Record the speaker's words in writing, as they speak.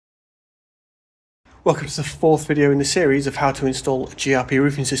Welcome to the fourth video in the series of how to install a GRP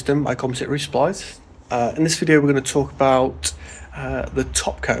roofing system by Composite Roof Supplies. In this video we're going to talk about the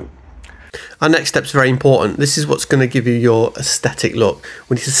top coat. Our next step is very important. This is what's going to give you your aesthetic look.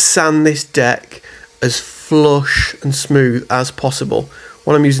 We need to sand this deck as flush and smooth as possible.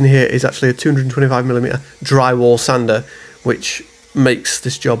 What I'm using here is actually a 225mm drywall sander, which makes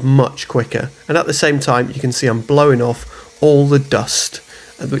this job much quicker. And at the same time you can see I'm blowing off all the dust,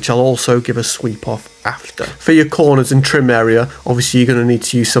 which I'll also give a sweep off after. For your corners and trim area, obviously you're going to need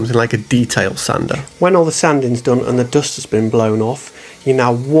to use something like a detail sander. When all the sanding's done and the dust has been blown off, you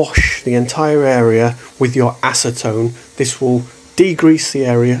now wash the entire area with your acetone. This will degrease the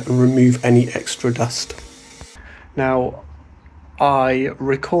area and remove any extra dust. Now, I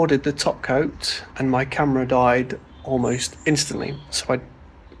recorded the top coat and my camera died almost instantly, so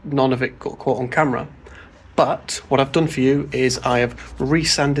none of it got caught on camera. But what I've done for you is I have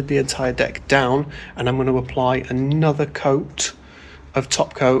resanded the entire deck down, and I'm going to apply another coat of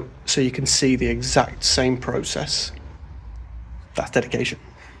top coat so you can see the exact same process. That's dedication.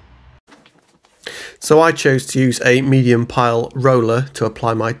 So I chose to use a medium pile roller to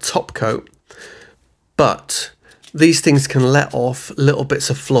apply my top coat, but these things can let off little bits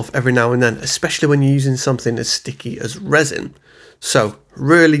of fluff every now and then, especially when you're using something as sticky as resin. So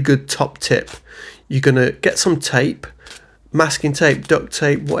really good top tip. You're going to get some tape, masking tape, duct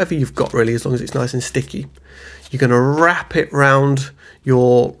tape, whatever you've got really, as long as it's nice and sticky. You're going to wrap it round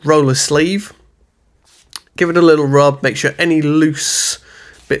your roller sleeve, give it a little rub, make sure any loose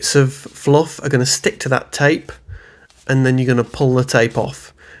bits of fluff are going to stick to that tape, and then you're going to pull the tape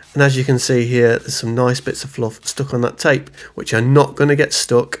off. And as you can see here, there's some nice bits of fluff stuck on that tape, which are not going to get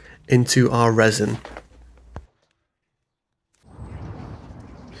stuck into our resin.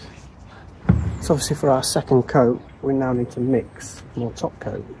 So obviously for our second coat, we now need to mix more top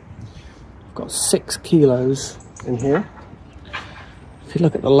coat. I've got 6 kilos in here. If you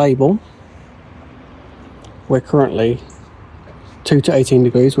look at the label, we're currently 2 to 18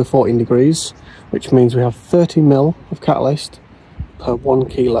 degrees, we're 14 degrees, which means we have 30ml of catalyst per 1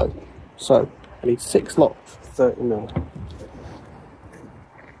 kilo. So I need 6 lots of 30ml.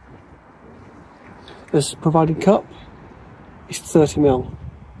 This provided cup is 30ml.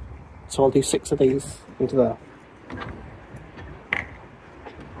 So I'll do 6 of these into there.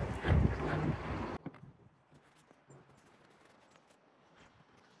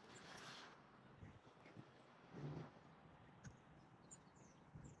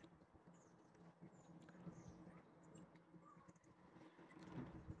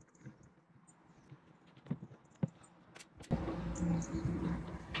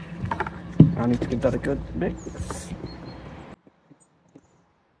 I need to give that a good mix.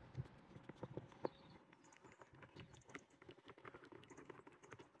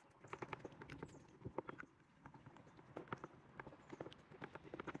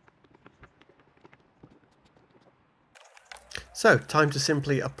 So, time to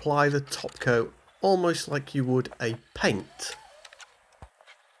simply apply the top coat, almost like you would a paint.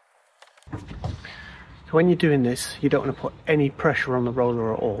 So when you're doing this, you don't want to put any pressure on the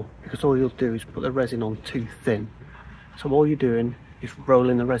roller at all, because all you'll do is put the resin on too thin. So all you're doing is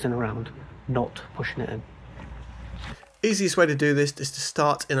rolling the resin around, not pushing it in. Easiest way to do this is to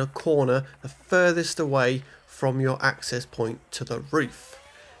start in a corner the furthest away from your access point to the roof.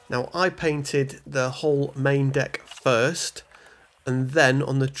 Now I painted the whole main deck first, and then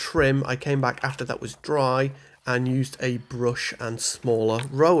on the trim I came back after that was dry and used a brush and smaller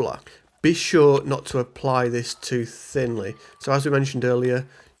roller. Be sure not to apply this too thinly. So as we mentioned earlier,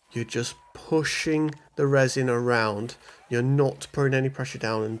 you're just pushing the resin around. You're not putting any pressure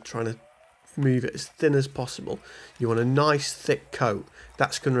down and trying to move it as thin as possible. You want a nice thick coat.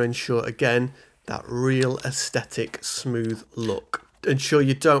 That's going to ensure, again, that real aesthetic smooth look. Ensure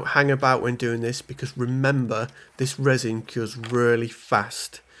you don't hang about when doing this, because remember, this resin cures really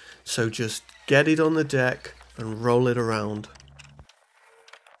fast. So just get it on the deck and roll it around.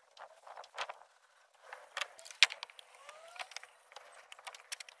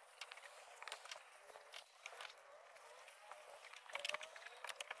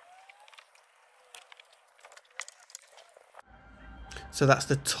 So that's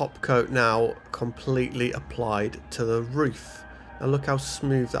the top coat now completely applied to the roof. Now look how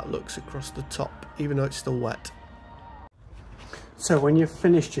smooth that looks across the top, even though it's still wet. So when you've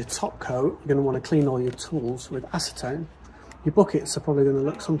finished your top coat, you're going to want to clean all your tools with acetone. Your buckets are probably going to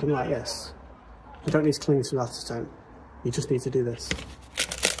look something like this. You don't need to clean this with acetone. You just need to do this.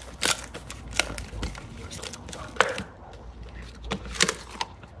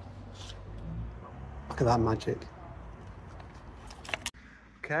 Look at that magic.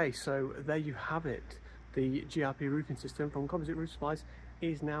 Okay, so there you have it. The GRP roofing system from Composite Roof Supplies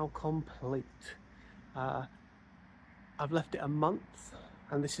is now complete. I've left it a month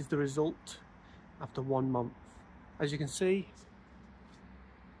and this is the result after 1 month. As you can see,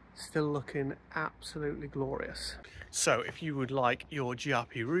 still looking absolutely glorious. So if you would like your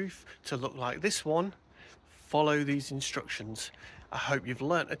GRP roof to look like this one, follow these instructions. I hope you've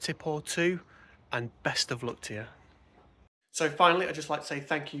learnt a tip or two, and best of luck to you. So finally, I'd just like to say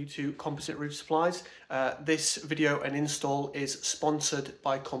thank you to Composite Roof Supplies. This video and install is sponsored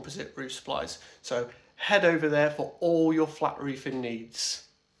by Composite Roof Supplies. So head over there for all your flat roofing needs.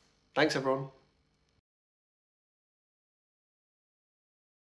 Thanks everyone.